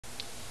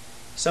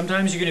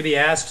Sometimes you're going to be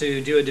asked to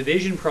do a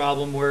division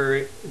problem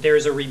where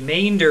there's a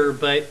remainder,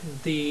 but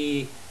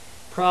the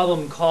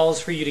problem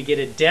calls for you to get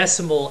a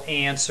decimal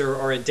answer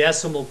or a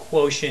decimal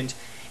quotient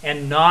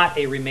and not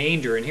a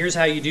remainder. And here's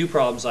how you do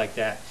problems like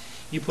that.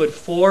 You put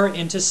 4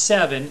 into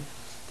 7.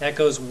 That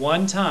goes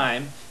one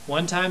time.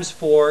 1 times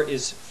 4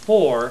 is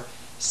 4.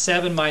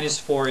 7 minus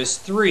 4 is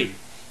 3.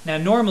 Now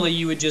normally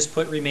you would just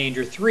put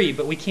remainder 3,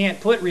 but we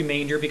can't put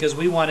remainder because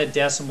we want a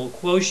decimal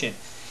quotient.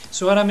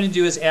 So what I'm going to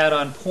do is add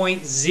on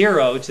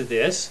 0.0 to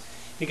this,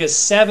 because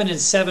 7 and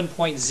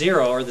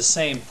 7.0 are the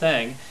same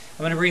thing. I'm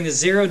going to bring the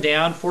 0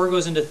 down. 4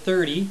 goes into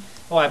 30.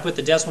 Oh, I put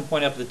the decimal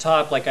point up at the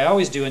top like I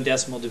always do in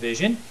decimal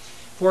division.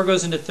 4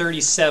 goes into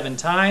 37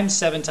 times.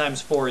 7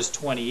 times 4 is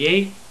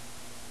 28.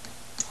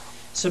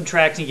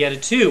 Subtract and get a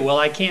 2. Well,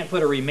 I can't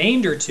put a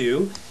remainder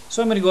 2,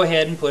 so I'm going to go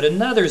ahead and put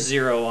another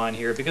 0 on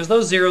here because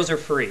those zeros are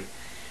free.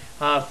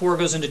 4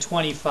 goes into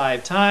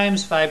 25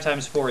 times. 5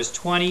 times 4 is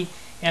 20.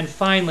 And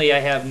finally, I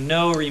have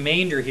no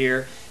remainder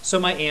here, so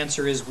my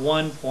answer is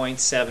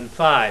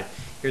 1.75.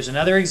 Here's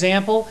another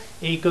example.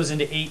 8 goes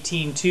into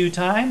 18 2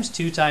 times.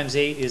 2 times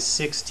 8 is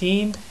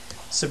 16.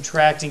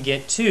 Subtract and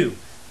get 2.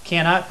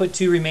 Cannot put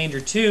 2 remainder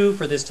 2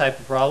 for this type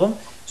of problem,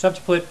 so I have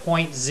to put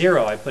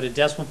 0.0. I put a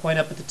decimal point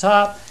up at the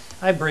top.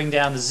 I bring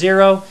down the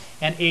 0,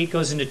 and 8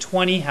 goes into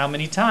 20 how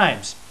many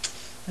times?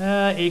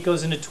 8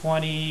 goes into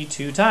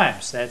 22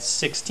 times. That's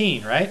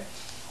 16, right?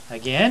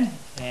 Again,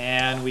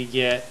 and we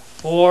get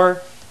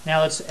 4.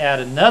 Now let's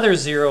add another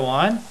 0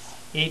 on.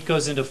 8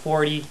 goes into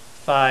 40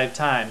 5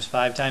 times.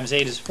 5 times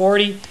 8 is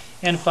 40.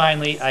 And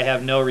finally, I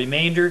have no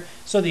remainder,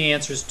 so the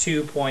answer is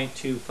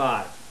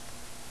 2.25.